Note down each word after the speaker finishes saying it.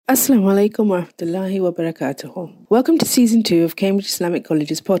Assalamu alaikum wa rahmatullahi wa barakatuh. Welcome to Season 2 of Cambridge Islamic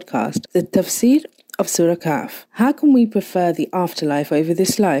College's podcast, the Tafsir of Surah Al-Kahf. How can we prefer the afterlife over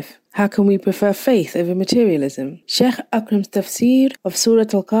this life? How can we prefer faith over materialism? Sheikh Akram's Tafsir of Surah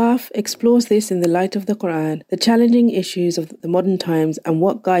Al-Kahf explores this in the light of the Quran, the challenging issues of the modern times, and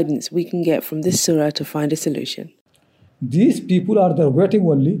what guidance we can get from this surah to find a solution. These people are waiting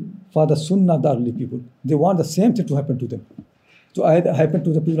only for the sunnah of the early people. They want the same thing to happen to them. So it happened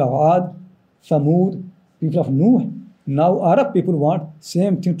to the people of Ad, Thamud, people of Nuh. Now Arab people want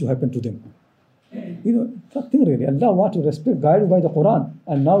same thing to happen to them. Nothing really. Allah wants to respect, guided by the Quran,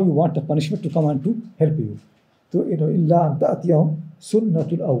 and now you want the punishment to come and to help you. So إِلَّا أَن تَأْتِيَهُمْ سُنَّةُ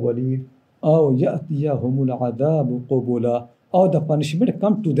الْأَوَّلِينَ أَوْ يَأْتِيَهُمُ الْعَذَابُ قُبُلًا. Or the punishment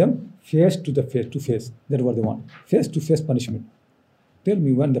come to them face to face. That's what they want. Face to face punishment. Tell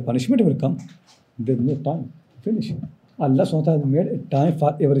me when the punishment will come. There's no time. Finish. Allah SWT has made a time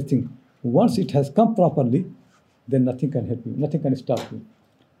for everything. Once it has come properly, then nothing can help you, nothing can stop you.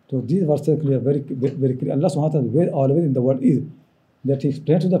 So these verses are clear, very clear. Allah SWT always in the word is that He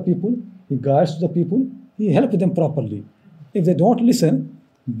explains to the people, He guides to the people, He helps them properly. If they don't listen,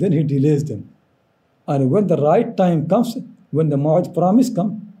 then He delays them. And when the right time comes, when the Maw'id promise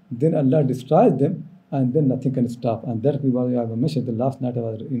comes, then Allah destroys them, and then nothing can stop. And that we I mentioned the last night I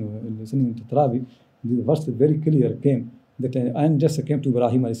was listening to Tarawih. The verse very clear came that an just came to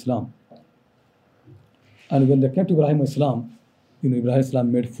Ibrahim al-Islam. And when they came to Ibrahim al-Islam, Ibrahim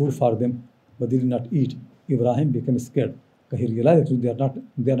al-Islam made food for them, but they did not eat. Ibrahim became scared. He realized that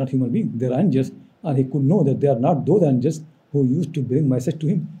they are not human beings, they are angels, and he could know that they are not those angels who used to bring message to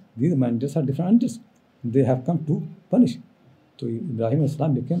him. These angels are different angels. They have come to punish. So Ibrahim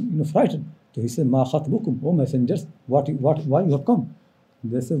al-Islam became frightened. So he said, Ma khatbukum, O messengers, why you have come?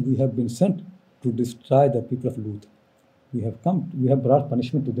 They said, we have been sent to destroy the people of Lut. We have brought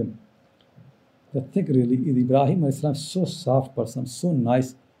punishment to them. The thing really is Ibrahim al-Islam is so soft person, so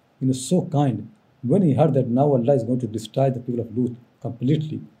nice, so kind. When he heard that now Allah is going to destroy the people of Lut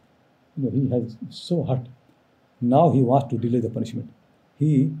completely, he has so hurt. Now he wants to delay the punishment.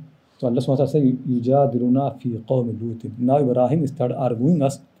 So Allah SWT says, Yujadiluna fi qawmi Lut. Now Ibrahim started arguing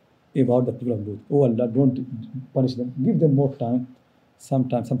us about the people of Lut. Oh Allah, don't punish them. Give them more time,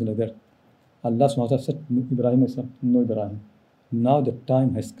 something like that. Allah SWT said to Ibrahim, no Ibrahim, now the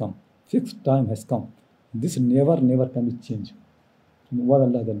time has come, fixed time has come. This never can be changed. What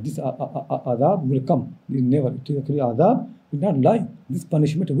Allah said, this adab will come. Adab will not lie. This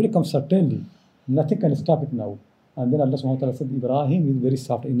punishment will come certainly. Nothing can stop it now. And then Allah SWT said, Ibrahim is very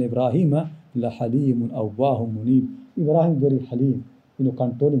soft. In Ibrahim la halimun awwahum munib. Ibrahim is very halim,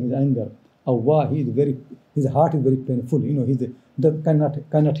 controlling his anger. Awwah, his heart is very painful. He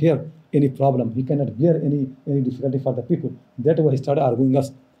cannot hear any problem. He cannot bear any difficulty for the people. That's why he started arguing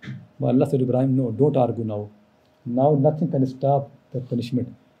us. But Allah said, Ibrahim, no, don't argue now. Now nothing can stop the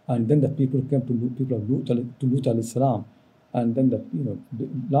punishment. And then the people came to Lut alayhi salam. And then the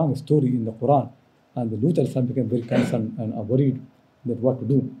long story in the Quran. And the Lut alayhi salam became very concerned and worried that what to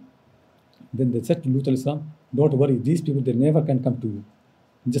do. Then they said to Lut alayhi salam, don't worry, these people, they never can come to you.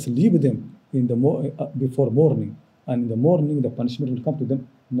 Just leave them in the before morning. And in the morning, the punishment will come to them.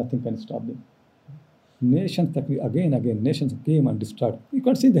 Nothing can stop them. Nations, again, nations came and destroyed. You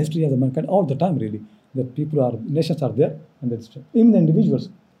can see the history of the mankind all the time, really. That nations are there and they destroy. Even the individuals,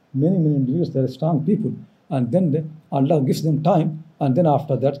 many individuals, they are strong people. And then Allah gives them time, and then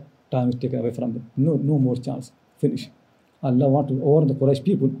after that, time is taken away from them. No more chance. Finish. Allah wants to warn the Quraysh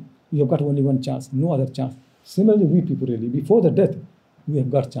people, you have got only one chance, no other chance. Similarly, we people, really, before the death, we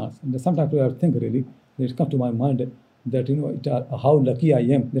have got chance. And sometimes I think, really, it comes to my mind that how lucky I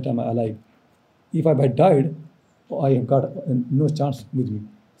am that I'm alive. If I had died, I have got no chance with me.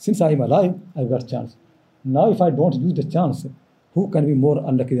 Since I am alive, I've got chance. Now if I don't use the chance, who can be more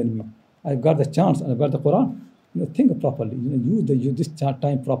unlucky than me? I've got the chance and I've got the Quran. Think properly. Use this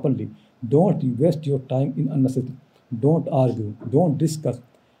time properly. Don't waste your time in unnecessary. Don't argue. Don't discuss.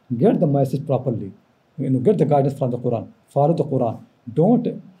 Get the message properly. Get the guidance from the Quran. Follow the Quran.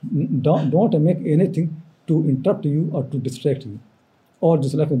 Don't make anything to interrupt you or to distract you. Or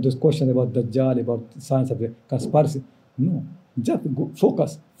just like those questions about Dajjal, about science of the conspiracy. No. Just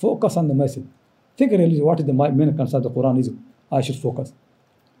focus. Focus on the message. Think really what is the main concern of the Quran is. I should focus.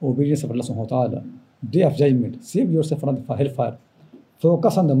 Obedience of Allah subhanahu wa ta'ala. Day of judgment. Save yourself from the hellfire.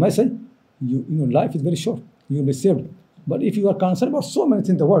 Focus on the message. Life is very short. You will be saved. But if you are concerned about so many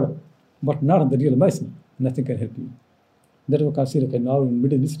things in the world, but not on the real message, nothing can help you. That we can see now in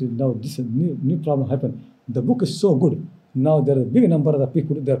Middle East, now this new problem happened. The book is so good. Now there are a big number of the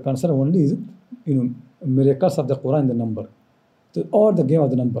people, their concern only is, miracles of the Quran in the number. Or the game of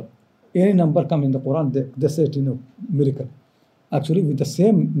the number. Any number come in the Quran, they say it, miracle. Actually, with the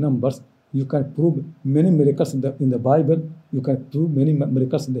same numbers, you can prove many miracles in the Bible. You can prove many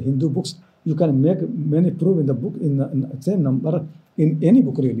miracles in the Hindu books. You can make many proof in the book in the same number in any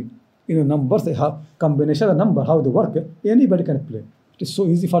book really. Numbers, they have combination of the number, how they work. Anybody can play. It is so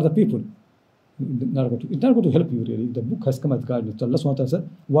easy for the people. It's not going to help you really. The book has come as guidance. So Allah subhanahu wa ta'ala said,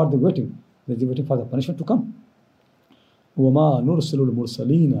 what are they waiting? They're waiting for the punishment to come. وَمَا نُرْسِلُ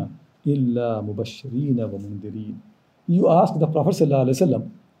الْمُرْسَلِينَ إِلَّا مُبَشِّرِينَ وَمُنذِرِينَ. You ask the Prophet sallallahu alaihi wasallam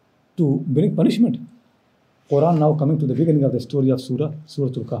to bring punishment. Quran now coming to the beginning of the story of Surah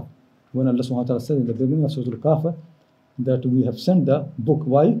Al-Kahf. When Allah subhanahu wa ta'ala said in the beginning of Surah Al-Kahf that we have sent the book.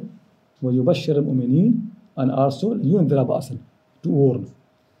 Why? وَيُبَشِّرُ الْمُؤْمِنِينَ, and also يُنذِرَ بَأْسًا, to warn.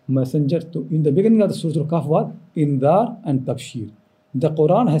 Messenger in the beginning of the Surah Al-Kahf was Indar and Tabshir. The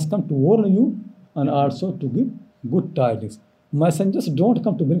Quran has come to warn you and also to give good tidings. Messengers don't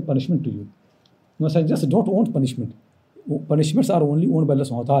come to bring punishment to you. Messengers don't want punishment. Punishments are only owned by Allah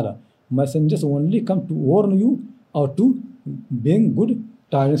subhanahu wa ta'ala. Messengers only come to warn you or to bring good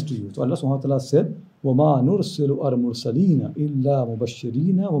tidings to you. So Allah subhanahu wa ta'ala said, وَمَا نُرْسِلُ الْمُرْسَلِينَ إِلَّا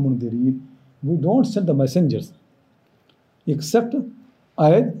مُبَشِّرِينَ وَمُنذِرِينَ. We don't send the messengers except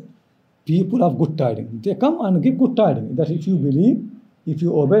as people of good tidings. They come and give good tidings. That if you believe, if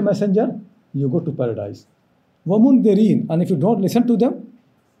you obey messenger, you go to paradise. وَمُنذِرِينَ, and if you don't listen to them,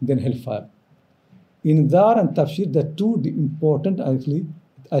 then hellfire. Indar and Tafsir, the two important actually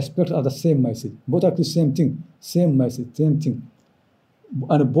aspects of the same message. Both actually same thing, same message, same thing.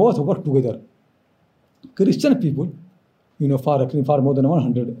 And both work together. Christian people, for more than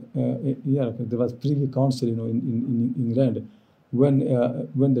 100 years, there was Privy Council, in England,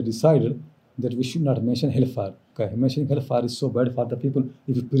 when they decided that we should not mention hellfire. Okay, mentioning hellfire is so bad for the people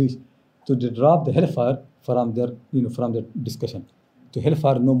if you preach. So they dropped the hellfire from their discussion. So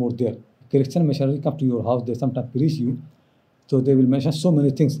hellfire no more there. Christian missionary come to your house, they sometimes preach you. So they will mention so many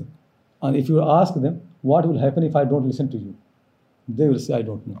things. And if you ask them, what will happen if I don't listen to you? They will say, I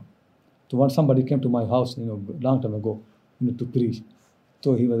don't know. So once somebody came to my house, long time ago, to preach.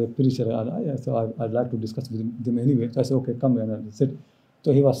 So he was a preacher. So I'd like to discuss with them anyway. So I said, okay, come here. And I said,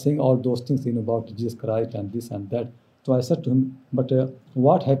 so he was saying all those things, about Jesus Christ and this and that. So I said to him, but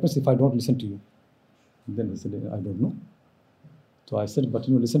what happens if I don't listen to you? Then he said, I don't know. So I said, but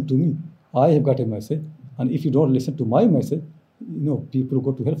listen to me. I have got a message, and if you don't listen to my message, people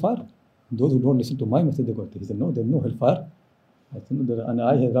go to hellfire. Those who don't listen to my message, they go. He said, no, there's no hellfire. I said, no, and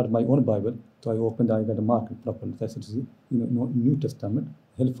I have got my own Bible, so I opened, I got a mark properly. I said, see, New Testament,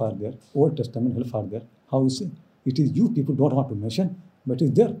 hellfire there, Old Testament, hellfire there. How is it? It is you people don't want to mention, but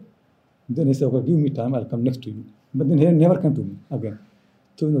it's there. Then he said, okay, give me time, I'll come next to you. But then he never came to me again.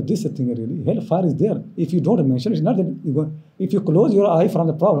 So this is the thing really. Hellfire is there. If you don't mention it, it's not that you go. If you close your eye from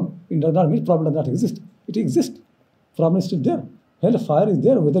the problem, it does not mean problem does not exist. It exists. Problem is still there. Hellfire is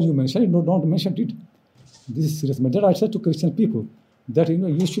there, whether you mention it or don't mention it. This is serious matter. I said to Christian people that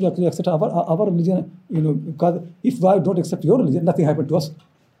you should actually accept our religion. Because if I don't accept your religion, nothing happened to us.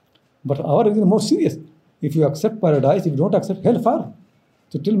 But our religion is more serious. If you accept paradise, if you don't accept hellfire,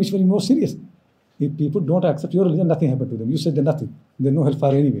 so tell me which one is more serious. If people don't accept your religion, nothing happened to them. You said there's nothing. There's no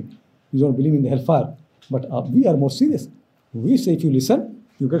hellfire anyway. You don't believe in the hellfire. But we are more serious. We say if you listen,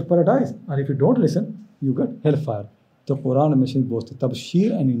 you get paradise. And if you don't listen, you get hellfire. The Quran mentions both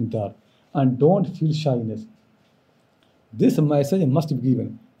Tabshir and Indar. And don't feel shyness. This message must be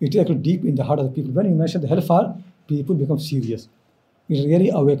given. It is actually deep in the heart of the people. When you mention the hellfire, people become serious. It really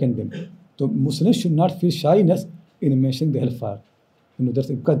awakens them. So Muslims should not feel shyness in mentioning the hellfire.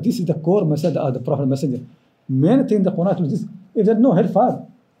 Because this is the core message of the Prophet messenger. Main thing the Quran is this: if there's no hellfire,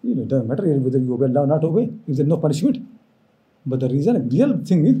 it doesn't matter whether you obey or not obey. If there's no punishment, but the real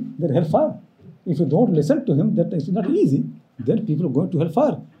thing is there's hellfire. If you don't listen to him, that is not easy. Then people are going to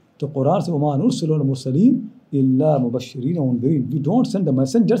hellfire. The Quran says, وَمَا نُرْسِلُ الْمُرْسَلِينَ إِلَّا مُبَشِّرِينَ وَمُنذِرِينَ. We don't send the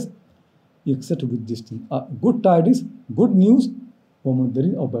messengers except with this thing: good tidings, good news, or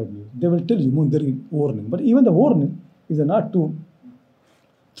mundirin, or bad news. They will tell you mundirin, warning. But even the warning is not to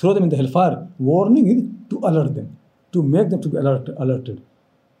throw them in the hellfire. Warning is to alert them, to make them to be alerted.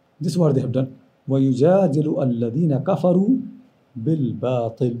 This is what they have done. وَيُجَادِلُ الَّذِينَ كَفَرُوا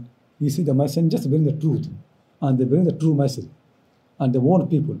بِالْبَاطِلِ. You see, the messengers bring the truth, and they bring the true message, and they warn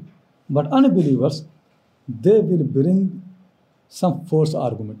people. But unbelievers, they will bring some false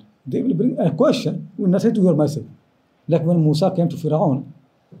argument. They will bring a question with nothing to your message. Like when Musa came to Firaun,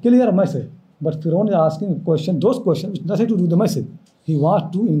 clear message. But Firaun is asking a question, those questions which nothing to do with the message. He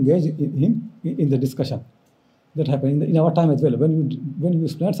wants to engage him in the discussion. That happened in our time as well. When you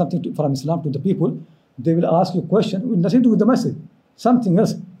explain something from Islam to the people, They will ask you a question with nothing to do with the message. Something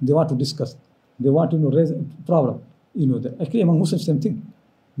else they want to discuss. They want to raise a problem. Actually among Muslims, same thing.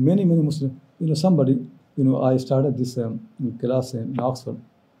 Many Muslims. Somebody. I started this class in Oxford.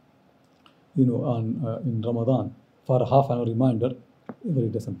 In Ramadan for a half an hour reminder every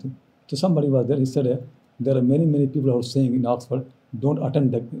day something. So somebody was there. He said there are many people who are saying in Oxford don't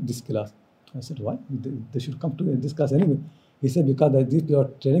attend this class. I said why? They should come to this class anyway. He said because these people are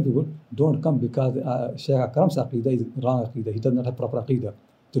training people don't come because Shaykh Akram's aqidah is wrong aqidah. He does not have proper aqidah.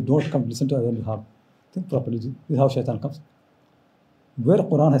 So don't come listen to them. Think properly. This is how shaitan comes. Where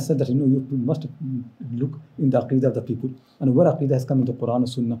Quran has said that you must look in the aqidah of the people, and where aqidah has come in the Quran and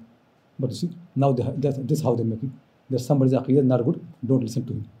Sunnah. But you see, now this is how they make it. There's somebody's aqidah not good, don't listen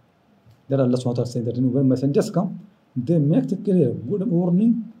to him. There Allah subhanahu wa ta'ala saying that when messengers come, they make the clear good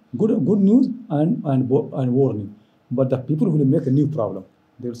warning, good news and warning. But the people will make a new problem.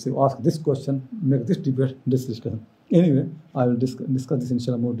 They will say, ask this question, make this debate, this discussion. Anyway, I will discuss this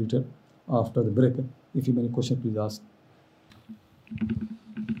inshallah more detail after the break. If you have any questions, please ask.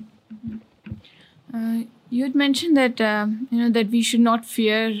 You had mentioned that that we should not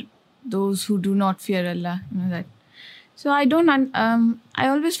fear those who do not fear Allah. That. So I don't. I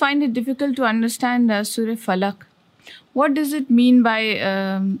always find it difficult to understand Surah Falaq. What does it mean by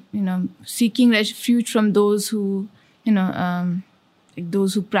seeking refuge from those who like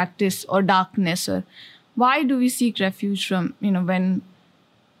those who practice or darkness, or why do we seek refuge from when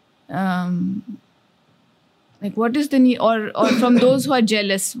like what is the need, or from those who are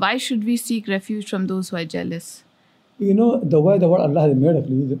jealous? Why should we seek refuge from those who are jealous? The way the word Allah has made of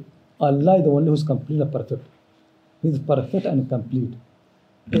Allah is the only who is completely perfect. He is perfect and complete.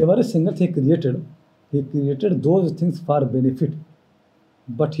 Every single thing He created those things for benefit,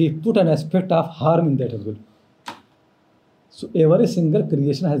 but He put an aspect of harm in that as well. So every single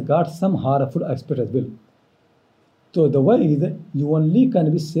creation has got some harmful aspect as well. So the way is you only can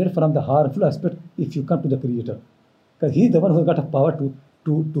be saved from the harmful aspect if you come to the Creator, because He is the one who has got a power to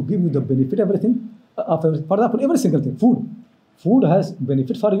give you the benefit everything of everything. For example, every single thing, food has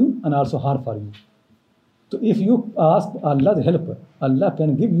benefit for you and also harm for you. So if you ask Allah's help, Allah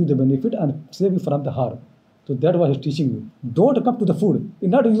can give you the benefit and save you from the harm. So that's what He's teaching you. Don't come to the food.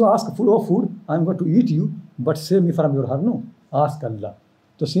 Not you ask food, oh food, I'm going to eat you, but save me from your harm. No, ask Allah.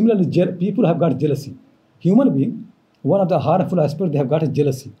 So similarly, people have got jealousy. Human being, one of the harmful aspects they have got is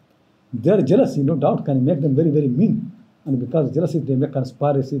jealousy. Their jealousy, no doubt, can make them very mean. And because jealousy, they make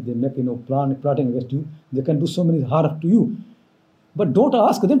conspiracy, they make plotting against you. They can do so many harm to you. But don't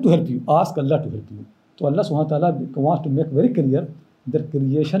ask them to help you. Ask Allah to help you. So Allah subhanahu wa ta'ala wants to make very clear that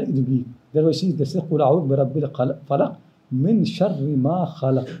creation is weak. That's why they say, قُلْ أَعُوذُ بِرَبِّ الْفَلَقِ مِنْ شَرِّ مَا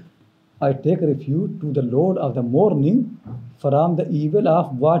خَلَقَ. I take refuge to the Lord of the morning from the evil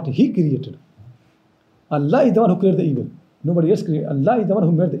of what He created. Allah is the one who created the evil. Nobody else created. Allah is the one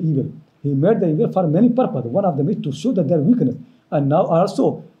who made the evil. He made the evil for many purposes. One of them is to show that their weakness. And now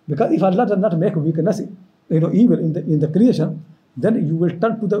also, because if Allah does not make weakness, evil in the creation, then you will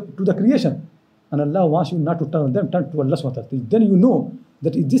turn to the creation. And Allah wants you not to turn on them, turn to Allah subhanahu wa ta'ala. Then you know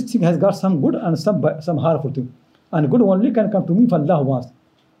that this thing has got some good and some harmful thing. And good only can come to me if Allah wants.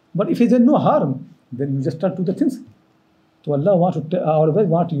 But if there is no harm, then you just turn to the things. So Allah always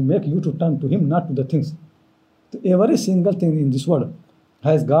wants to make you to turn to Him, not to the things. So every single thing in this world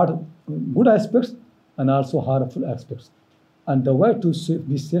has got good aspects and also harmful aspects. And the way to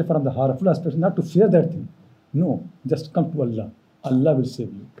be safe from the harmful aspects, not to fear that thing. No, just come to Allah. Allah will save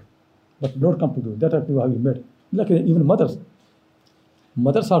you. But don't come to do that. That's how He made. Like even mothers.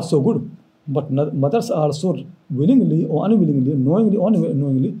 Mothers are so good, but mothers are also willingly or unwillingly, knowingly or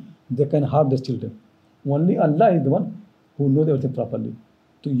unknowingly, they can harm their children. Only Allah is the one who knows everything properly.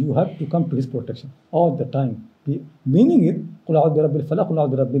 So you have to come to His protection all the time. Meaning it, قُلْ أَعُوذُ بِرَبِّ الْفَلَقِ قُلْ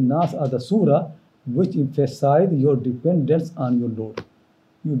أَعُوذُ بِرَبِّ النَّاسِ are the surah which emphasize your dependence on your Lord.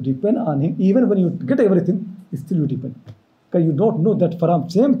 You depend on Him. Even when you get everything, still you depend. Because you don't know that from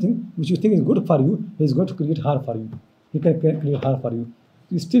same thing which you think is good for you, He is going to create harm for you. He can create harm for you.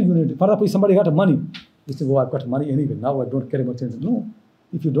 Still you need. For example, if somebody got money, you say, "Oh, I've got money anyway. Now I don't care much." No.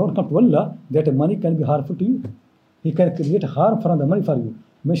 If you don't come to Allah, that money can be harmful to you. He can create harm from the money for you.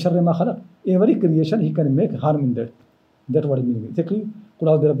 مِنْ شَرِّ مَا خَلَقَ. Every creation He can make harm in that. That's what it means. Exactly. قُلْ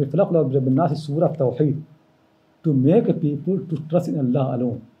أَعُوذُ بِرَبِّ الْفَلَقِ قُلْ أَعُوذُ بِرَبِّ النَّاسِ is Surah Tawheed. To make people to trust in Allah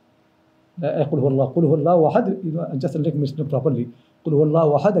alone. قُلْ هُوَ اللَّهُ أَحَدٌ. Just like me properly. قُلْ هُوَ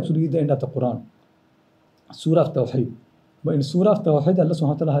اللَّهُ أَحَدٌ actually is the end of the Quran. Surah Tawheed. But in Surah Tawheed, Allah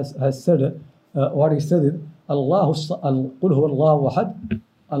subhanahu wa ta'ala has said, what He said is, قُلْ هُوَ اللَّهُ أَحَدٌ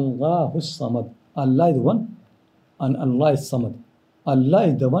Allahu Samad. Allah is one and Allah is Samad. Allah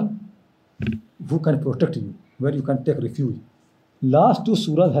is the one who can protect you, where you can take refuge. Last two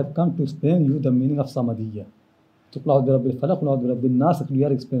surahs have come to explain you the meaning of Samadiyya. So, Qul a'udhu bi rabbil falaq, Qul a'udhu bi rabbin nas,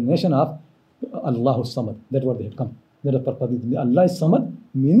 clear explanation of Allahu Samad. That's what they have come. That is the purpose. Allah is Samad,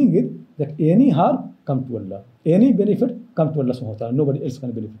 meaning it that any harm come to Allah, any benefit come to Allah subhanahu wa ta'ala. Nobody else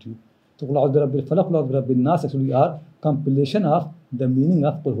can benefit you. So, Qul a'udhu bi rabbil falaq, Qul a'udhu bi rabbin nas actually are compilation of the meaning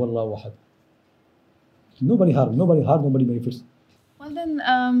of Qul huwallahu ahad. Nobody harm, nobody benefits. Well, then,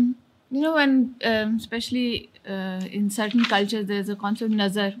 when especially in certain cultures, there's a concept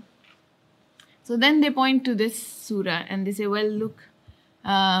nazar. So then they point to this surah and they say, well, look,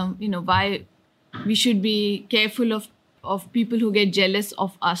 why we should be careful of people who get jealous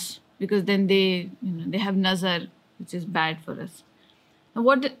of us, because then they have nazar, which is bad for us. Now,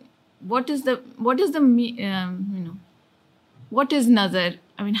 what is nazar?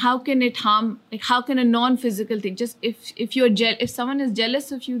 I mean, how can it harm? Like, how can a non-physical thing? Just if someone is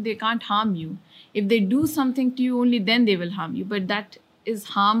jealous of you, they can't harm you. If they do something to you, only then they will harm you. But that is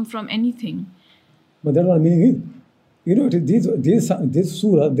harm from anything. But that's what the meaning is. These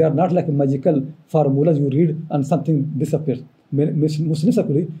surah, they are not like magical formulas you read and something disappears. Many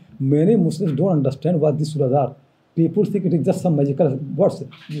Muslims don't understand what these surahs are. People think it is just some magical words.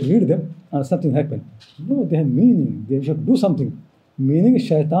 You read them and something happens. No, they have meaning. They should do something. Meaning is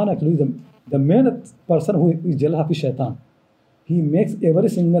shaitan actually. The main person who is jealous of is shaitan. He makes every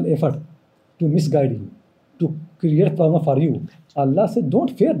single effort to misguide you, to create problem for you. Allah said,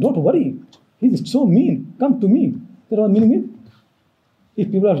 don't fear, don't worry. He is so mean. Come to me. That's what meaning is.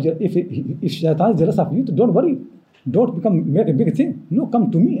 If shaitan is jealous of you, don't worry. Don't make a big thing. No,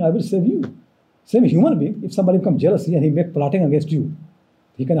 come to me. I will save you. Same human being. If somebody becomes jealous and he make plotting against you,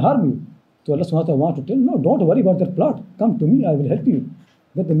 he can harm you. So Allah subhanahu wa ta'ala wants to tell, no, don't worry about that plot. Come to me. I will help you.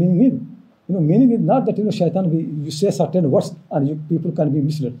 That the meaning is. Meaning is not that shaitan. You say certain words and people can be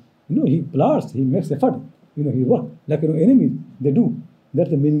misled. He plots. He makes effort. He works like enemies. They do.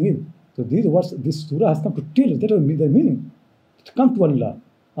 That's the meaning is. So these words, this surah has come to tell us that is the meaning. Come to Allah,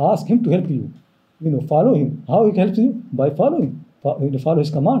 ask Him to help you. Follow Him. How He helps you? By following. Follow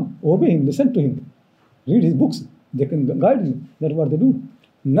His command, obey Him, listen to Him, read His books. They can guide you. That's what they do.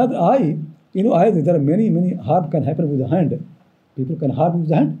 Not eye. There are many harm can happen with the hand. People can harm with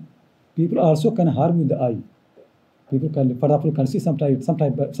the hand. People also can harm with the eye. People can, for example, can see sometimes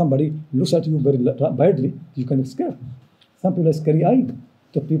somebody looks at you very badly. You can escape. Some people have scary eye.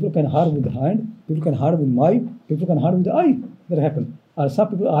 So people can harm with the hand, people can harm with mind, people can harm with the eye. That happen. And some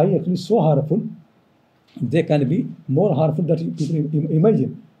people eye actually so harmful, they can be more harmful than people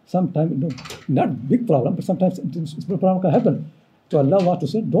imagine. Sometimes not big problem, but sometimes small problem can happen. So Allah wants to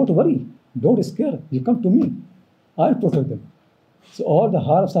say, don't worry, don't scare. You come to me, I'll protect them. So all the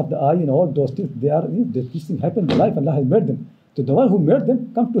harms of the eye and all those things, these things happen in life. Allah has made them. So the one who made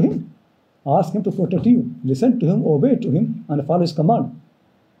them, come to Him, ask Him to protect you, listen to Him, obey to Him, and follow His command.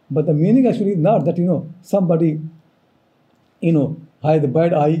 But the meaning actually is not that, somebody, has a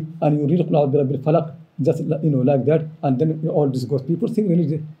bad eye and you read Qul a'udhu bi rabbil falaq, just, like that, and then all this goes. People think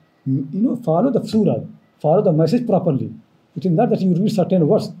really, follow the surah, follow the message properly. It is not that you read certain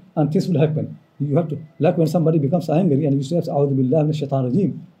words and things will happen. You have to, like when somebody becomes angry and you say, A'udhu billahi minash shaitan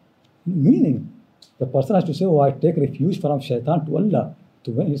rajim. Meaning, the person has to say, I take refuge from shaitan to Allah.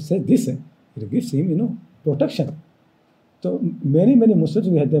 So when he says this, it gives him, protection. So many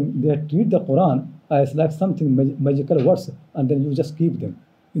Muslims, they treat the Quran as like something magical words, and then you just keep them.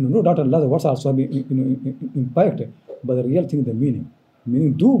 No doubt Allah, the words also have impacted, but the real thing is the meaning.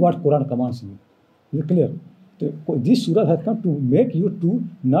 Meaning, do what Quran commands you. Is it clear? This surah has come to make you to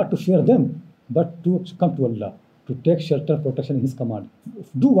not to fear them, but to come to Allah, to take shelter, protection in His command.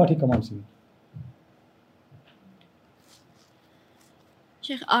 Do what He commands you.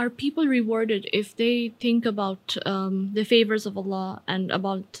 Sheikh, are people rewarded if they think about the favors of Allah and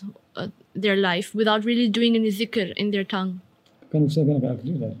about their life without really doing any zikr in their tongue? Can you say again?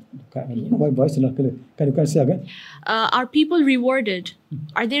 My voice is not clear. Can you say again? Are people rewarded?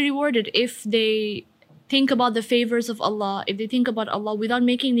 Are they rewarded if they think about the favors of Allah, if they think about Allah without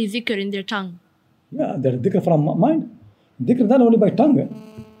making any zikr in their tongue? Yeah, there is dhikr from mind. Dhikr not only by tongue.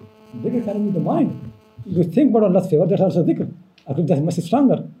 Dhikr can be the mind. If you think about Allah's favor, that's also dhikr. I think that's much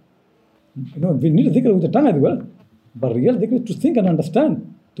stronger. We need dhikr with the tongue as well. But real dhikr is to think and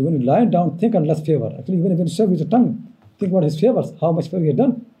understand. So when you lie down, think on Allah's favor. Actually, even when you serve with the tongue, think about His favors, how much favor He has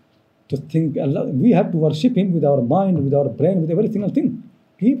done. To think Allah, we have to worship Him with our mind, with our brain, with every single thing.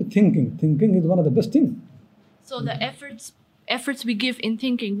 Keep thinking. Thinking is one of the best things. So the efforts we give in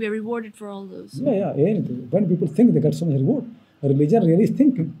thinking, we are rewarded for all those. Yeah. Anything. When people think, they get so much reward. Religion really is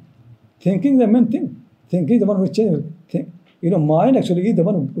thinking. Thinking is the main thing. Thinking is the one which changes. Mind actually is the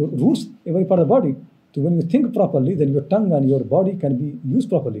one who rules every part of the body. So when you think properly, then your tongue and your body can be used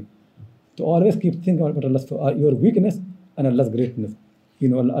properly. To always keep thinking about Allah's, your weakness and Allah's greatness.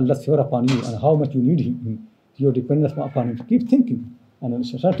 Allah's favor upon you and how much you need Him, your dependence upon Him. Keep thinking, and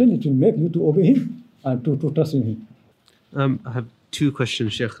certainly it will make you to obey Him and to trust in Him. I have two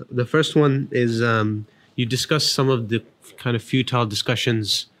questions, Sheikh. The first one is you discussed some of the kind of futile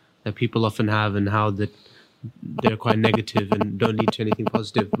discussions that people often have and how that they're quite negative and don't lead to anything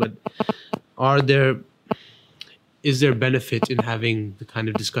positive. But is there benefit in having the kind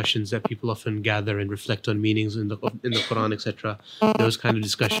of discussions that people often gather and reflect on meanings in the Quran, etc.? Those kind of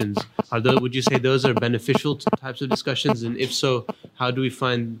discussions, would you say those are beneficial types of discussions? And if so,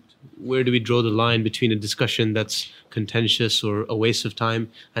 where do we draw the line between a discussion that's contentious or a waste of time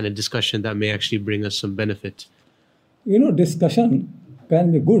and a discussion that may actually bring us some benefit? Discussion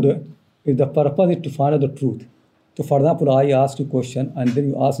can be good if the purpose is to find out the truth. So, for example, I ask you a question and then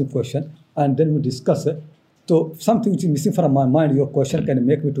you ask me a question and then we discuss it. So something which is missing from my mind, your question can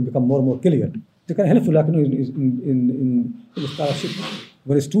make me to become more and more clear. It can help you, like in scholarship.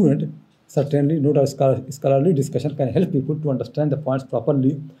 When a student, certainly, scholarly discussion can help people to understand the points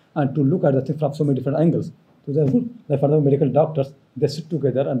properly and to look at the thing from so many different angles. So they're good. Like for the medical doctors, they sit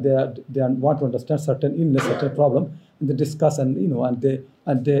together and they want to understand certain illness, certain problem, and they discuss and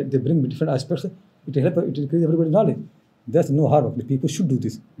they bring different aspects. It will help. It increase everybody's knowledge. There's no harm. The people should do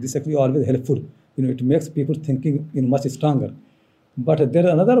this. This is actually always helpful. It makes people thinking much stronger. But there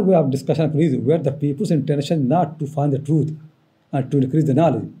is another way of discussion, please, where the people's intention is not to find the truth and to increase the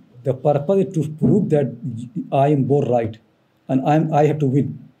knowledge. The purpose is to prove that I am more right and I have to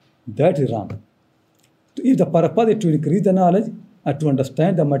win. That is wrong. If the purpose is to increase the knowledge and to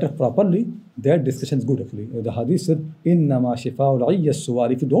understand the matter properly, that discussion is good actually. The hadith said, "Innama shifa'ul ayya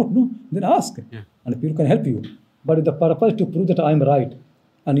suwal." If you don't know, then ask, and people can help you. But if the purpose is to prove that I am right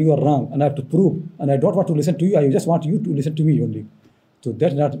and you are wrong, and I have to prove, and I don't want to listen to you, I just want you to listen to me only. So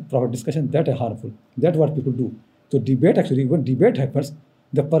that's not proper discussion, that is harmful. That's what people do. So debate actually, when debate happens,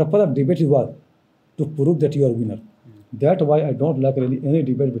 the purpose of debate is what? To prove that you are winner. That's why I don't like really any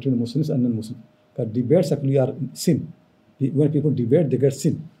debate between Muslims and non-Muslims. Because debates actually are sin. When people debate, they get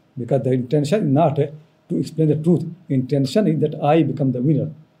sin. Because the intention is not to explain the truth. Intention is that I become the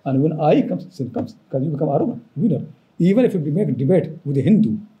winner. And when I comes, sin comes. Because you become arrogant, winner. Even if you make a debate with a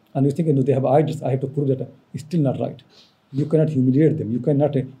Hindu and you think they have idols, I have to prove that it's still not right. You cannot humiliate them. You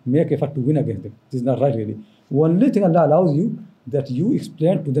cannot make effort to win against them. This is not right really. Only thing Allah allows you that you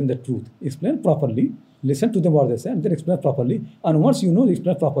explain to them the truth. Explain properly, listen to them what they say, and then explain properly. And once you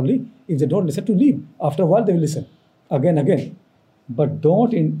explain properly, if they don't listen, to leave. After a while they will listen. Again. But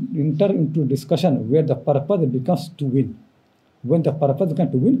don't enter into discussion where the purpose becomes to win. When the purpose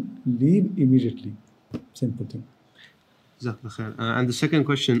becomes to win, leave immediately. Simple thing. And the second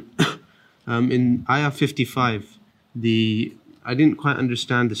question, in Ayah 55, I didn't quite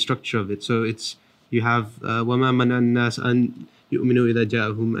understand the structure of it. So you have وَمَا مَنَعَ النَّاسَ أَن يُؤْمِنُوا إِذَا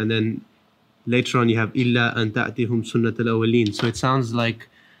جَاءَهُمْ, and then later on you have إِلَّا أَن تَأْتِهُمْ سُنَّةَ الْأَوَّلِينَ. So it sounds like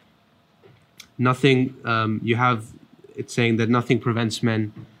nothing, it's saying that nothing prevents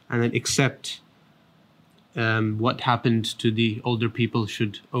men, and then except what happened to the older people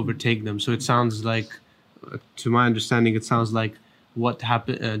should overtake them. So it sounds like, to my understanding, it sounds like what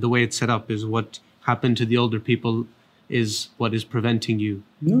happened, the way it's set up is what happened to the older people is what is preventing you.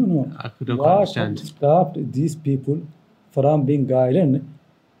 No. I don't quite understand. What stopped these people from being guided,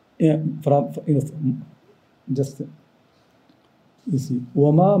 just, you see,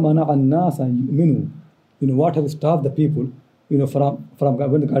 وَمَا مَنَعَ النَّاسَ أَن يُؤْمِنُوا. What has stopped the people, from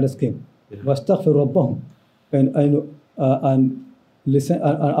when the guidance came? وَاسْتَغْفِرُوا رَبَّهُمْ, and listen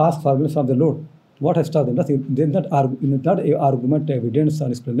and ask forgiveness from the Lord. What has stopped them? Nothing. There's not argument, evidence, or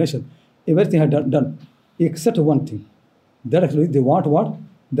explanation. Everything had done, except one thing. That actually they want what?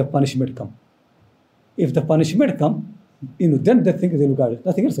 The punishment come. If the punishment come, then they think they will guide it.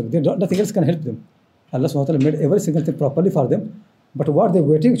 Nothing else. Nothing else can help them. Allah subhanahu wa ta'ala made every single thing properly for them. But what they're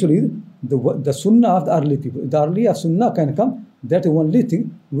waiting actually is the sunnah of the early people. The earlier sunnah can come. That's the only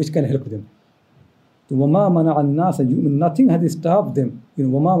thing which can help them. وَمَا مَنَعَ النَّاسَ يُؤْمِنُوا. Nothing has stopped them.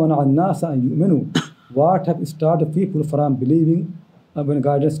 وَمَا مَنَعَ النَّاسَ أَن يُؤْمِنُوا. What have stopped the people from believing when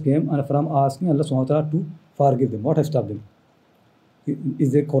guidance came and from asking Allah subhanahu wa ta'ala to forgive them? What has stopped them?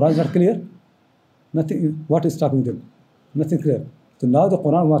 Is the Quran not clear? Nothing. What is stopping them? Nothing clear. So now the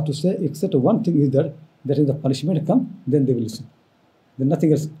Quran wants to say, except one thing is that if the punishment come, then they will listen. Then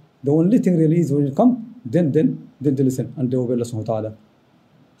nothing else. The only thing really is when it come, then they listen and they obey Allah subhanahu wa ta'ala.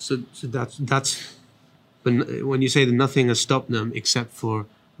 So that's when you say that nothing has stopped them except for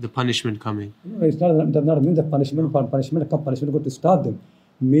the punishment coming. No, it does not mean the punishment going to stop them.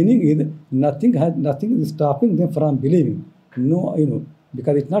 Meaning is nothing is stopping them from believing. No,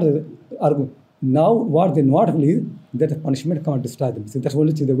 because it's not a argument. Now what they not believe, that the punishment can't destroy them. So that's the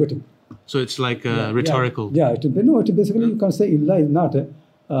only thing they're waiting. So it's like rhetorical. Yeah, it basically you can say illa is not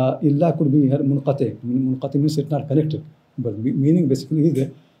illa could be munqati. Munqati means it's not connected. But meaning basically is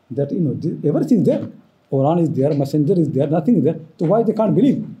that everything is there. Quran is there, messenger is there, nothing is there. So why they can't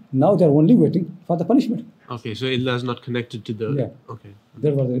believe? Now they are only waiting for the punishment. Okay, so illa is not connected to the. Yeah. Okay.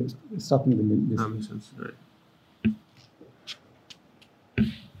 That was stopping them. That makes sense. Right.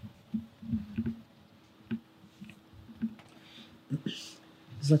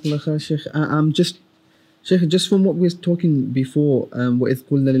 Jazakallah khair, Sheikh. Sheikh, just from what we were talking before, وَإِذْ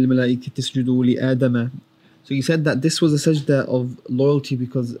قُلْنَا لِلْمَلَائِكَةِ اسْجُدُوا لِآدَمَ. So you said that this was a sajda of loyalty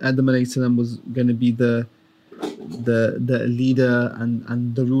because Adam alayhi salam was going to be the leader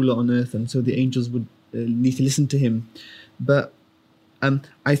and the ruler on earth, and so the angels would need to listen to him. But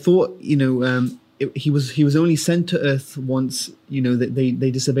I thought, he was only sent to earth once, that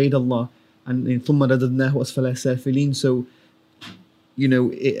they disobeyed Allah, and ثُمَّ رَدَدْنَاهُ أَسْفَلَ سَافِلِينَ. So,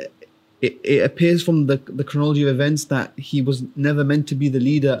 it appears from the chronology of events that he was never meant to be the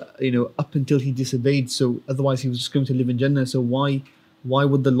leader, up until he disobeyed. So otherwise he was just going to live in Jannah. So why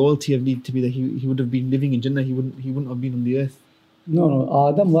would the loyalty have needed to be that he would have been living in Jannah? He wouldn't have been on the earth. No.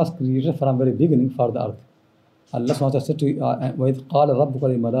 Adam was created from very beginning for the earth. Allah SWT said to وَإِذْ قَالَ رَبُّكَ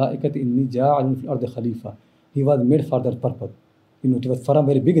لِلْمَلَائِكَةِ إِنِّي جَاعِلٌ فِي الْأَرْضِ خَلِيفَةً. He was made for that purpose. It was from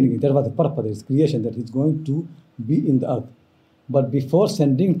very beginning. That was the purpose, his creation, that he's going to be in the earth. But before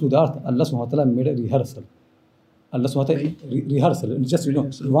sending to the earth, Allah subhanahu wa ta'ala made a rehearsal. Allah subhanahu wa ta'ala rehearsal. Just,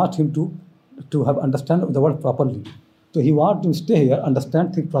 he want him to have understand the word properly. So he want to stay here,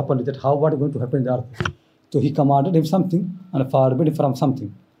 understand things properly, that what is going to happen in the earth. So he commanded him something and forbade him from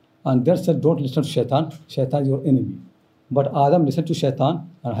something. And there said, don't listen to shaitan. Shaitan is your enemy. But Adam listened to shaitan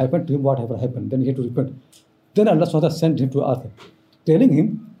and happened to him whatever happened. Then he had to repent. Then Allah subhanahu wa ta'ala sent him to earth, telling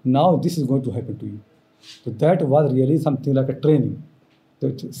him, now this is going to happen to you. So that was really something like a training,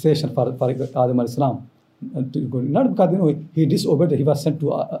 the session for Adam al-Islam. Not because he disobeyed, he was sent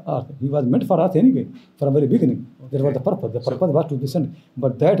to earth. He was meant for earth anyway, from the very beginning. Okay. That was the purpose. The purpose was to be sent.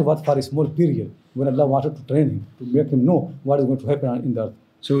 But that was for a small period, when Allah wanted to train him, to make him know what is going to happen in the earth.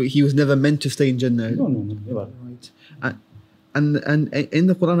 So he was never meant to stay in Jannah? No, never. Right. And in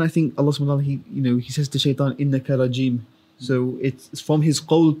the Quran, I think Allah subhanahu wa ta'ala, he says to shaitan, innaka rajim. So it's from his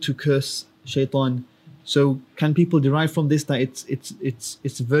qawl to curse shaitan. So can people derive from this that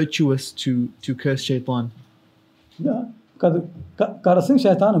it's virtuous to curse shaitan? Yeah, because cursing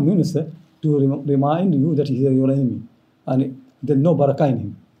shaitan means to remind you that he is your enemy and there's no barakah in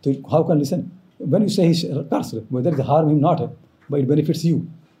him. So how can you listen? When you say he's cursed, whether it harm him not, but it benefits you.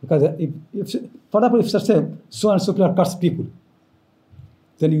 Because if for example, if say so and so people curse people,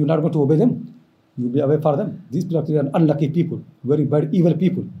 then you're not going to obey them. You'll be away from them. These people are unlucky people, very bad, evil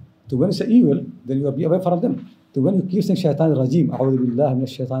people. So when you say evil, then you will be away from them. So when you keep saying shaitan rajim, a'udhu billahi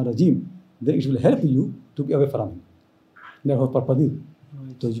minash shaitan rajim, then it will help you to be away from him. That's what purpose is.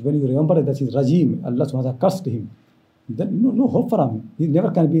 So when you remember that he's rajim, Allah subhanahu wa ta'ala cursed him, then no hope for him. He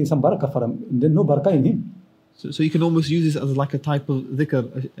never can be some barakah for him. Then no barakah in him. So you can almost use this as like a type of dhikr,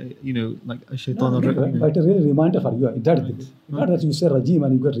 like a shaitan. But it's a really reminder for you. Not that you say rajim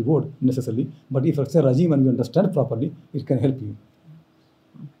and you get reward necessarily, but if you say rajim and you understand properly, it can help you.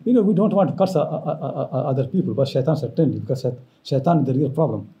 We don't want to curse other people, but shaitan certainly, because shaitan is the real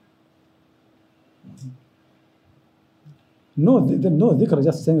problem. No dhikr,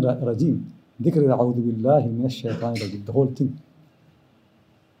 just saying rajim. Dhikr is a'udhu billahi minash shaitan rajim, the whole thing.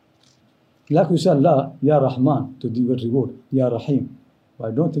 Like you say Allah, Ya Rahman, to give a reward, Ya Rahim.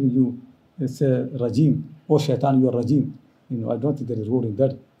 I don't think you say rajim, oh shaitan, you are rajim. I don't think there is reward in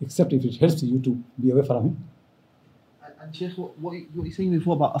that, except if it helps you to be away from him. And Sheikh, what you were saying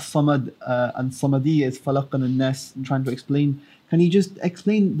before about as-samad and samadiyya is falaq and nas, trying to explain. Can you just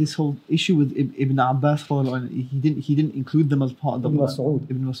explain this whole issue with Ibn Abbas? He didn't include them as part of the Ibn Mas'ud.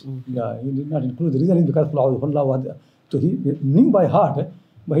 Ibn Mas'ud. Yeah, he did not include. The reason is because so he knew by heart,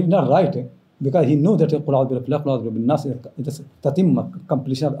 but he did not write, because he knew that Qul a'udhu bi nas is tatimma,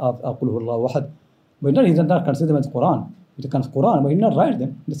 completion of Qul huwallahu ahad. But he did not consider them as Quran. It comes Quran, but he did not write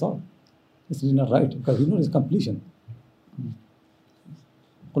them. That's all. He did not write because he knows its completion.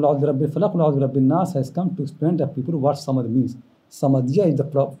 Qul a'udhu bi rabbil falaq, Qul a'udhu bi rabbin nas has come to explain to people what samad means. Samadiyya is the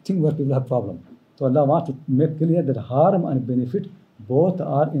thing where people have problem. So Allah wants to make clear that harm and benefit both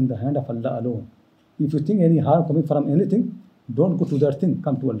are in the hand of Allah alone. If you think any harm coming from anything, don't go to that thing,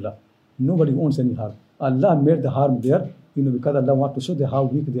 come to Allah. Nobody owns any harm. Allah made the harm there, because Allah wants to show them how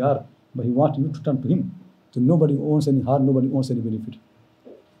weak they are. But He wants you to turn to Him. So nobody owns any harm, nobody owns any benefit.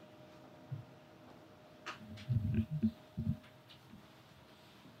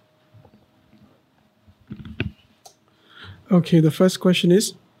 Okay, the first question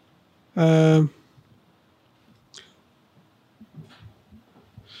is,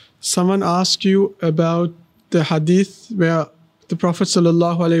 someone asked you about the hadith where the Prophet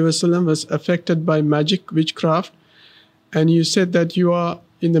ﷺ was affected by magic, witchcraft, and you said that you are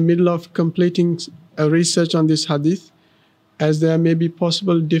in the middle of completing a research on this hadith, as there may be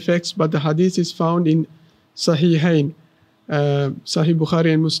possible defects, but the hadith is found in Sahihain, Sahih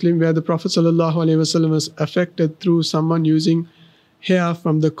Bukhari and Muslim, where the Prophet ﷺ was affected through someone using hair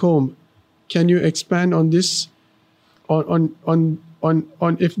from the comb. Can you expand on this, on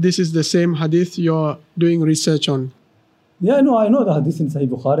if this is the same hadith you're doing research on? Yeah, I know the hadith in Sahih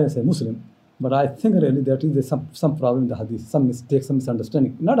Bukhari and Sahih Muslim, but I think really that is some problem in the hadith, some mistake, some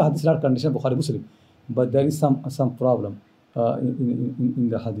misunderstanding. Not a hadith, not condition Bukhari Muslim, but there is some problem in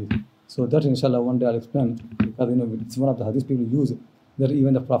the hadith. So that inshallah one day I'll explain, because it's one of the hadith people use, that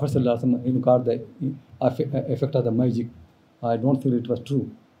even the Prophet ﷺ got the effect of the magic. I don't think it was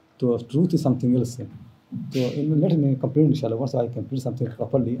true. So truth is something else. So let me complete inshallah. Once I complete something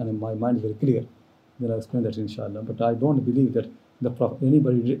properly and my mind is very clear, then I'll explain that inshallah. But I don't believe that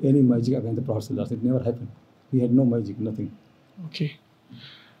anybody did any magic against the Prophet ﷺ. It never happened. He had no magic, nothing. Okay.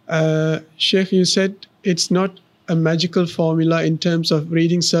 Sheikh, you said it's not a magical formula in terms of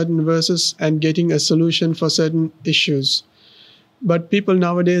reading certain verses and getting a solution for certain issues. But people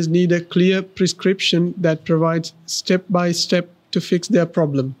nowadays need a clear prescription that provides step by step to fix their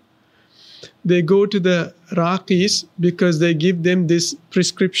problem. They go to the Raqis because they give them this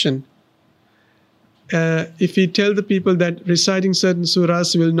prescription. If we tell the people that reciting certain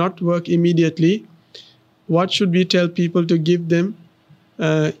surahs will not work immediately, what should we tell people to give them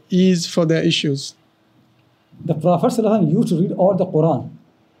ease for their issues? The Prophet ﷺ used to read all the Quran.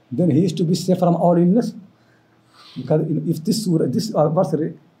 Then he used to be safe from all illness. Because if this verse,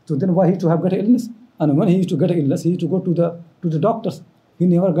 so then why he used to have got illness? And when he used to get illness, he used to go to the doctors. He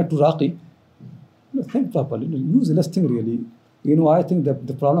never got to Raqi. Think properly. Useless thing really. I think that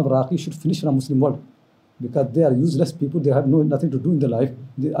the problem of Raqi should finish from Muslim world, because they are useless people. They have nothing to do in their life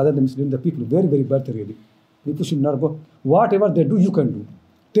other than Muslim. The people very, very bad really. People should not go. Whatever they do, you can do.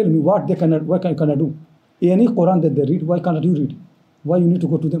 Tell me what they cannot. What can I do? Any Quran that they read, why cannot you read? Why you need to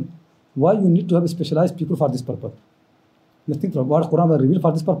go to them? Why you need to have specialized people for this purpose? You think what Quran was revealed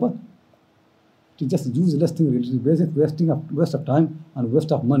for this purpose? It is just useless thing. It is waste of time and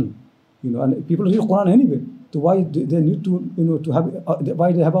waste of money. And people read Quran anyway. So why they need to to have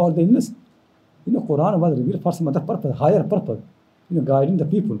why they have all the illness? Quran was revealed for some other purpose, higher purpose. Guiding the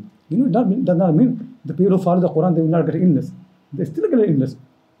people. It does not mean the people who follow the Quran they will not get illness. They still get illness.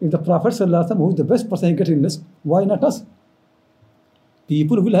 If the Prophet ﷺ, who is the best person, he gets illness, why not us?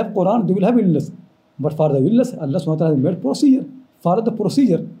 People will have Quran, they will have illness. But for the illness, Allah subhanahu wa ta'ala has made procedure. Follow the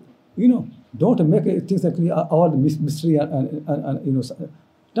procedure. Don't make things like all the mystery and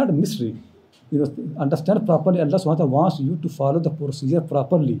not a mystery. Understand properly. Allah subhanahu wa ta'ala wants you to follow the procedure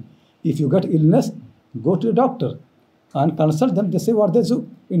properly. If you get illness, go to a doctor and consult them. They say what they do.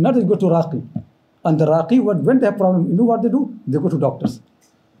 Not they go to Raqi. And the Raqi, when they have problem, what they do? They go to doctors.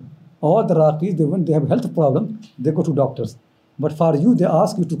 All the Raqis, when they have health problem, they go to doctors. But for you, they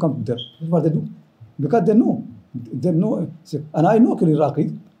ask you to come there. That's what they do. Because they know. And I know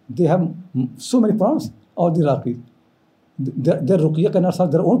Raqis, they have so many problems, all the Raqis. Their Ruqiyya cannot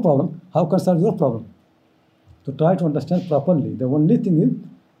solve their own problem. How can solve your problem? So try to understand properly. The only thing is,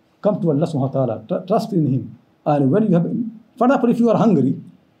 come to Allah subhanahu wa ta'ala. Trust in Him. And when you have, for example, if you are hungry,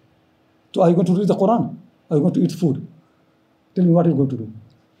 so are you going to read the Quran? Are you going to eat food? Tell me what you're going to do.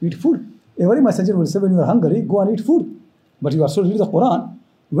 Eat food. Every messenger will say when you are hungry, go and eat food. But you are so read the Quran.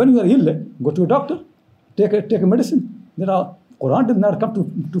 When you are ill, go to a doctor. Take a medicine. Quran did not come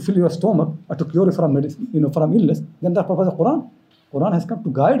to fill your stomach or to cure you from medicine, from illness. Then the purpose of Quran. Quran has come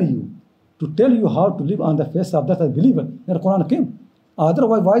to guide you, to tell you how to live on the face of that as believer. Then Quran came.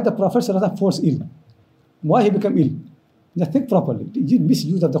 Otherwise, why the Prophet falls ill? Why he became ill? Just think properly.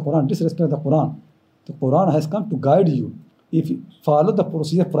 Misuse of the Quran, disrespect of the Quran. The Quran has come to guide you. If you follow the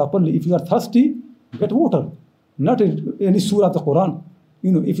procedure properly, if you are thirsty, get water. Not any surah of the Quran.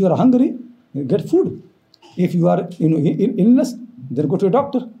 If you are hungry, get food. If you are in illness, then go to a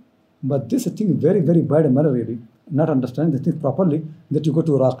doctor. But this thing is very, very bad manner really. Not understanding the thing properly, that you go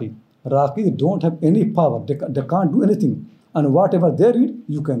to Raqi. Raqi don't have any power. They can't do anything. And whatever they read,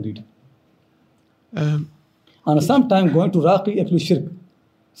 you can read. And sometimes going to Raqi actually shirk.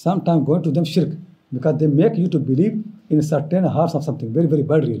 Sometimes going to them shirk. because they make you to believe in certain hearts of something very, very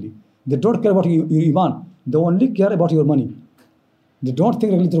bad really. They don't care about your iman. They only care about your money. They don't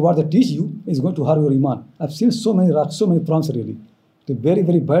think really that what they teach you is going to harm your iman. I've seen so many problems really. It's a very,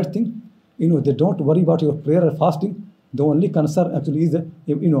 very bad thing. They don't worry about your prayer or fasting. The only concern actually is,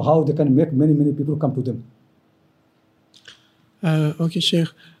 how they can make many, many people come to them. Okay, Sheikh.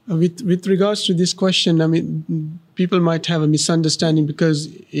 With regards to this question, I mean, people might have a misunderstanding because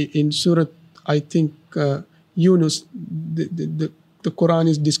in Surah, I think, Yunus, the Quran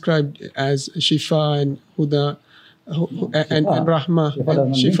is described as Shifa and Huda and Rahma.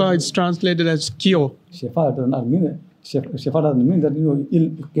 And Shifa is translated as cure. Shifa does not mean that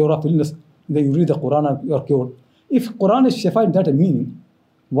ill cure of illness. Then you read the Quran and you are cured. If Quran is Shifa in that meaning,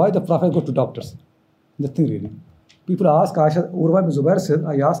 why the Prophet go to doctors? The thing really. People ask Aisha, Urwa bin Zubair said,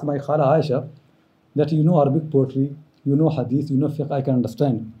 I asked my Khala Aisha that you know Arabic poetry, you know Hadith, you know fiqh, I can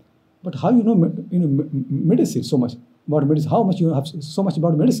understand. But how you know medicine so much? About medicine, how much you have so much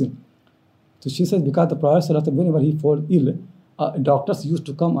about medicine? So she says, because the Prophet, whenever he fall ill, doctors used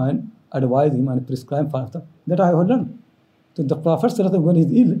to come and advise him and prescribe for him. That I have learned. So the Prophet, when he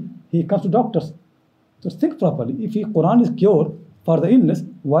is ill, he comes to doctors. So think properly. If Quran is cure for the illness,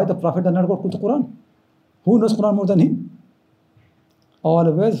 why the Prophet does not go to the Quran? Who knows Quran more than him?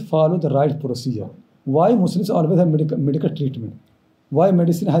 Always follow the right procedure. Why Muslims always have medical treatment? Why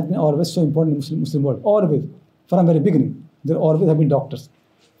medicine has been always so important in Muslim world? Always. From very beginning. There always have been doctors.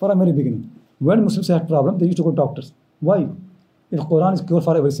 From very beginning. When Muslims had problem, they used to go to doctors. Why? If Quran is cure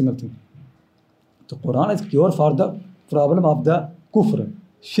for every single thing. So Quran is cure for the problem of the kufr,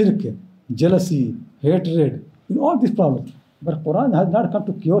 shirk, jealousy, hatred, all these problems. But Quran has not come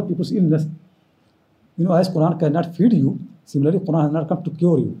to cure people's illness. As Quran cannot feed you, similarly Quran has not come to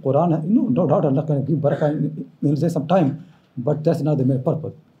cure you. Quran, no doubt Allah can give barakah in some time, but that's not the main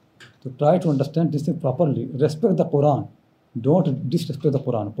purpose. So try to understand this thing properly. Respect the Quran. Don't disrespect the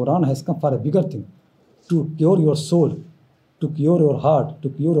Quran. Quran has come for a bigger thing, to cure your soul, to cure your heart, to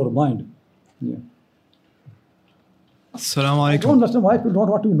cure your mind. Yeah. Assalamu I don't understand why people don't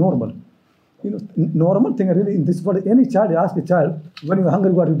want to be normal. Normal thing really in this world, any child, ask a child, when you are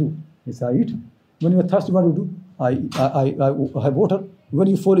hungry, what do you do? He says, I eat. When you are thirsty, what do you do? I have water. When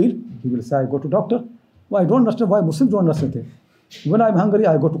you fall ill, he will say, I go to doctor. Well, I don't understand why Muslims don't understand it. When I'm hungry,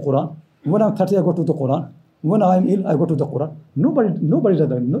 I go to Quran. When I'm thirsty, I go to the Quran. When I'm ill, I go to the Quran. Nobody does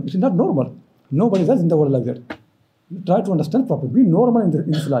that. No, it's not normal. Nobody does in the world like that. Try to understand properly. Be normal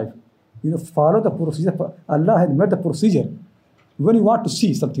in this life. Follow the procedure. Allah has made the procedure. When you want to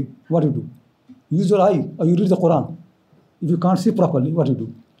see something, what do you do? Use your eye or you read the Quran. If you can't see properly, what do you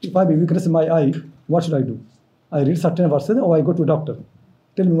do? If I have weakness in my eye, what should I do? I read certain verses or I go to doctor.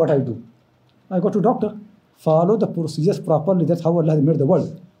 Tell me what I do. I go to doctor. Follow the procedures properly. That's how Allah has made the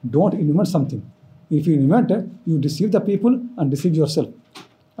world. Don't invent something. If you invent it, you deceive the people and deceive yourself.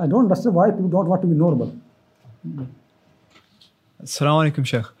 I don't understand why people don't want to be normal. Assalamu alaikum,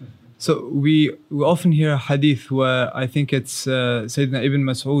 Sheikh. So we often hear a hadith where I think it's Sayyidina Ibn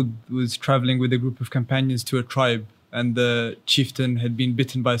Mas'ud was traveling with a group of companions to a tribe, and the chieftain had been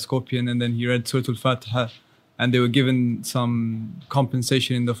bitten by a scorpion, and then he read Surah Al-Fatiha, and they were given some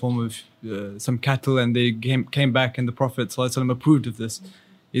compensation in the form of some cattle, and they came back, and the Prophet ﷺ approved of this.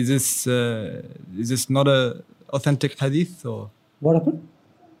 Is this not a authentic hadith, or what happened?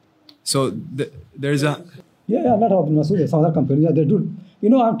 So there is a not Ibn Mas'ud, some other companions, they do.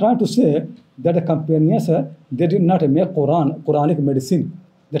 I'm trying to say that the companions, they did not make Quranic medicine.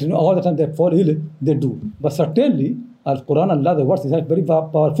 That all the time they fall ill, they do. But certainly, Al-Quran, Allah, the words is very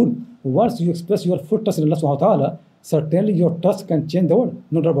powerful. Once you express your full trust in Allah subhanahu wa ta'ala, certainly your trust can change the world.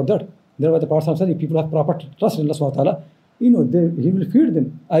 No doubt about that. Therefore, the Prophet said, if people have proper trust in Allah subhanahu wa ta'ala, he will feed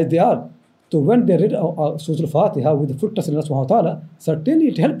them as they are. So when they read Surah Al-Fatiha with the full trust in Allah subhanahu wa ta'ala, certainly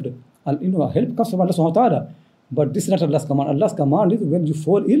it helped. Help comes from Allah subhanahu wa ta'ala. But this is not Allah's command. Allah's command is when you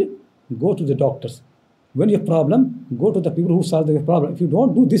fall ill, go to the doctors. When you have problem, go to the people who solve the problem. If you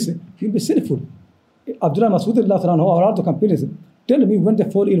don't do this, you'll be sinful. Abdullah Masud or all the companions, tell me when they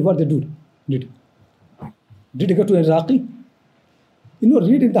fall ill, what they did. Did they go to Iraqi?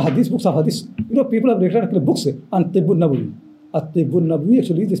 Read in the hadith books of hadith. People have written books on Tibbun Nabawi. Tibbun Nabawi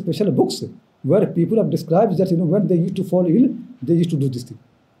actually is special books where people have described that when they used to fall ill, they used to do this thing.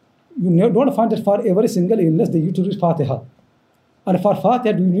 You don't find that for every single illness they used to read Fatiha. And for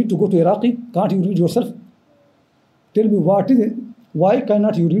Fatiha, do you need to go to Iraqi? Can't you read yourself? Tell me what is it? Why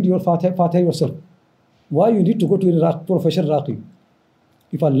cannot you read your Fatiha yourself? Why you need to go to Iraq, Professor Iraqi?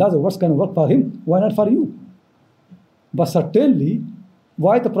 If Allah's words can work for him, why not for you? But certainly,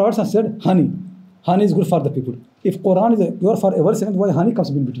 why the Prophet said honey? Honey is good for the people. If Quran is a cure for every second, why honey comes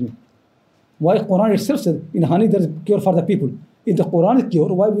in between? Why Quran itself said in honey there is cure for the people. If the Quran is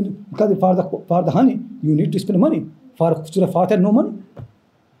cure, why will because for the honey you need to spend money. For Surah Fatiha no money.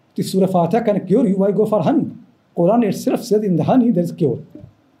 If Surah Fatiha can cure you, why go for honey? Quran itself said in the honey there is cure.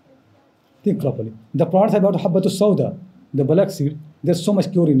 Think properly. The Quran about Habbatus Sauda, the black seed, there's so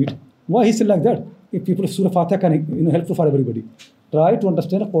much cure in it. Why he said like that? If people Surah Fatiha can helpful for everybody. Try to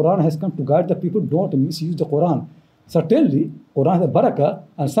understand the Quran has come to guide the people. Don't misuse the Quran. Certainly, Quran has a barakah,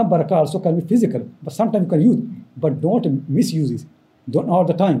 and some barakah also can be physical, but sometimes you can use, but don't misuse it. Don't all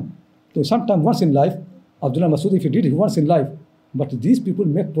the time. So sometimes once in life, Abdullah Masood, if you did it once in life, but these people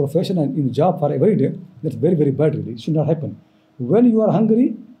make professional in job for every day, that's very, very bad really. It should not happen. When you are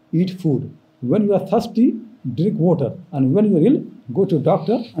hungry, eat food. When you are thirsty, drink water. And when you are ill, go to a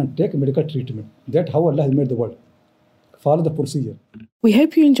doctor and take medical treatment. That's how Allah has made the world. Follow the procedure. We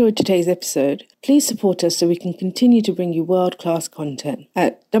hope you enjoyed today's episode. Please support us so we can continue to bring you world-class content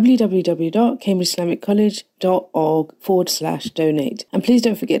at www.cambridgeislamicccollege.org/donate. And please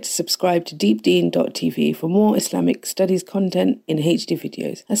don't forget to subscribe to deepdeen.tv for more Islamic studies content in HD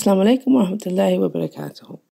videos. Assalamu alaikum wa rahmatullahi wa barakatuh.